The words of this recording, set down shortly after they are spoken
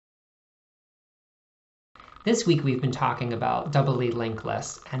This week we've been talking about doubly linked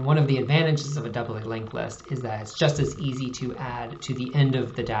lists, and one of the advantages of a doubly linked list is that it's just as easy to add to the end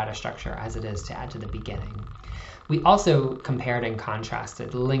of the data structure as it is to add to the beginning. We also compared and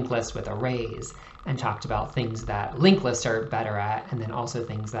contrasted linked lists with arrays and talked about things that linked lists are better at and then also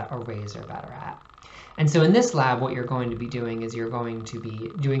things that arrays are better at. And so in this lab, what you're going to be doing is you're going to be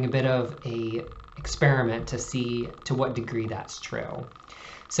doing a bit of an experiment to see to what degree that's true.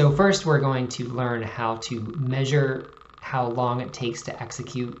 So first, we're going to learn how to measure how long it takes to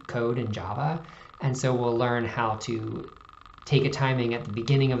execute code in Java. And so we'll learn how to take a timing at the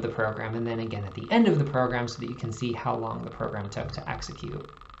beginning of the program and then again at the end of the program so that you can see how long the program took to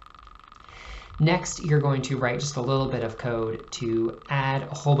execute. Next, you're going to write just a little bit of code to add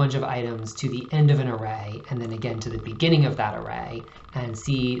a whole bunch of items to the end of an array and then again to the beginning of that array and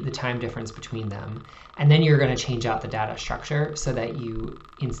see the time difference between them. And then you're going to change out the data structure so that you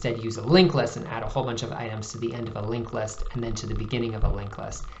instead use a linked list and add a whole bunch of items to the end of a linked list and then to the beginning of a linked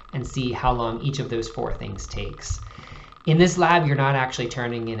list and see how long each of those four things takes. In this lab, you're not actually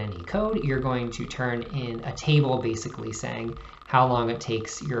turning in any code. You're going to turn in a table basically saying how long it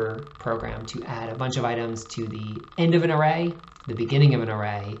takes your program to add a bunch of items to the end of an array, the beginning of an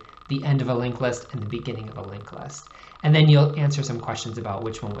array, the end of a linked list, and the beginning of a linked list. And then you'll answer some questions about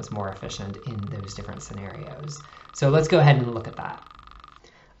which one was more efficient in those different scenarios. So let's go ahead and look at that.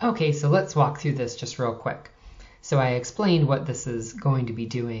 OK, so let's walk through this just real quick. So I explained what this is going to be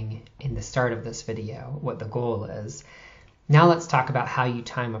doing in the start of this video, what the goal is. Now let's talk about how you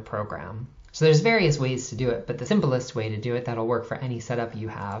time a program. So there's various ways to do it, but the simplest way to do it that'll work for any setup you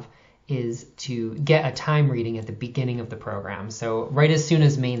have is to get a time reading at the beginning of the program. So right as soon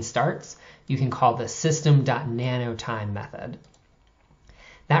as main starts, you can call the system.nanotime method.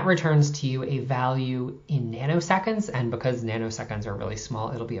 That returns to you a value in nanoseconds, and because nanoseconds are really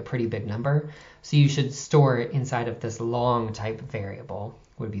small, it'll be a pretty big number. So you should store it inside of this long type variable,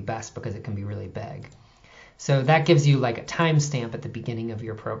 would be best because it can be really big. So that gives you like a timestamp at the beginning of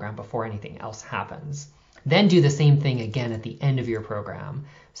your program before anything else happens. Then do the same thing again at the end of your program.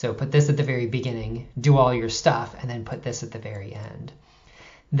 So put this at the very beginning, do all your stuff, and then put this at the very end.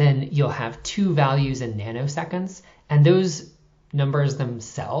 Then you'll have two values in nanoseconds, and those numbers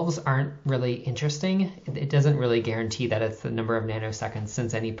themselves aren't really interesting. It doesn't really guarantee that it's the number of nanoseconds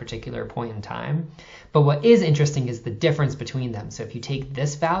since any particular point in time. But what is interesting is the difference between them. So if you take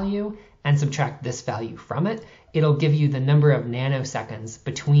this value and subtract this value from it, it'll give you the number of nanoseconds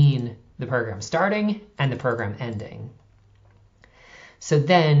between the program starting and the program ending. So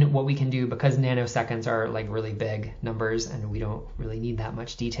then what we can do, because nanoseconds are like really big numbers and we don't really need that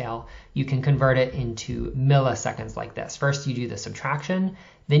much detail, you can convert it into milliseconds like this. First you do the subtraction,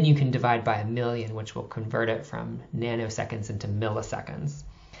 then you can divide by 1,000,000, which will convert it from nanoseconds into milliseconds.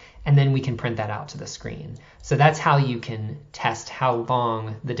 And then we can print that out to the screen. So that's how you can test how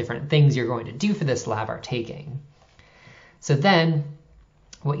long the different things you're going to do for this lab are taking. So then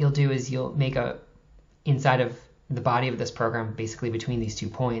what you'll do is you'll make inside of the body of this program, basically between these 2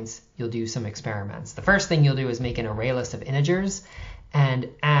 points, you'll do some experiments. The first thing you'll do is make an array list of integers and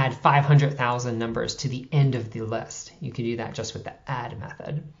add 500,000 numbers to the end of the list. You can do that just with the add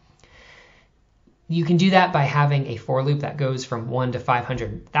method. You can do that by having a for loop that goes from 1 to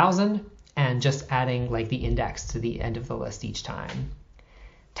 500,000 and just adding like the index to the end of the list each time.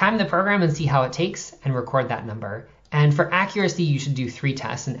 Time the program and see how it takes and record that number. And for accuracy, you should do 3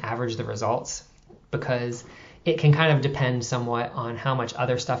 tests and average the results, because it can kind of depend somewhat on how much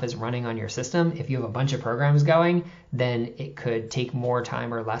other stuff is running on your system. If you have a bunch of programs going, then it could take more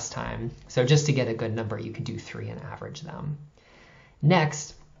time or less time. So just to get a good number, you can do 3 and average them.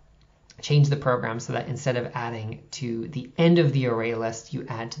 Next, change the program so that instead of adding to the end of the array list, you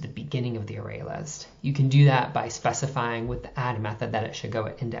add to the beginning of the array list. You can do that by specifying with the add method that it should go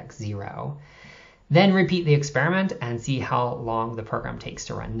at index 0. Then repeat the experiment and see how long the program takes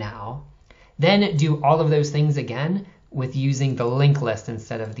to run now. Then do all of those things again with using the linked list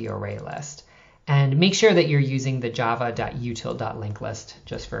instead of the array list. And make sure that you're using the java.util.linked list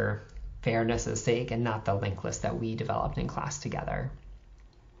just for fairness' sake and not the linked list that we developed in class together.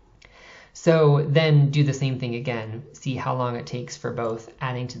 So then do the same thing again. See how long it takes for both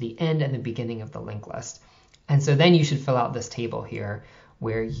adding to the end and the beginning of the linked list. And so then you should fill out this table here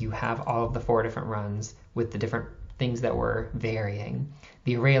where you have all of the 4 different runs with the different things that were varying.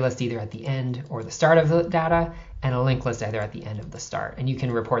 The array list either at the end or the start of the data, and a linked list either at the end of the start. And you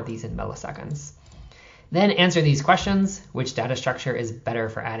can report these in milliseconds. Then answer these questions: which data structure is better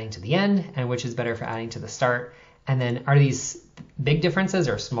for adding to the end and which is better for adding to the start? And then are these big differences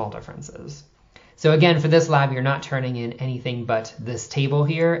or small differences? So again, for this lab, you're not turning in anything but this table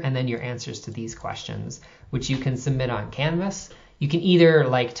here and then your answers to these questions, which you can submit on Canvas. You can either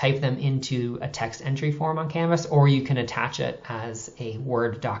like type them into a text entry form on Canvas, or you can attach it as a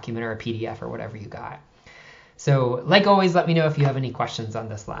Word document or a PDF or whatever you got. So like always, let me know if you have any questions on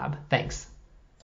this lab. Thanks.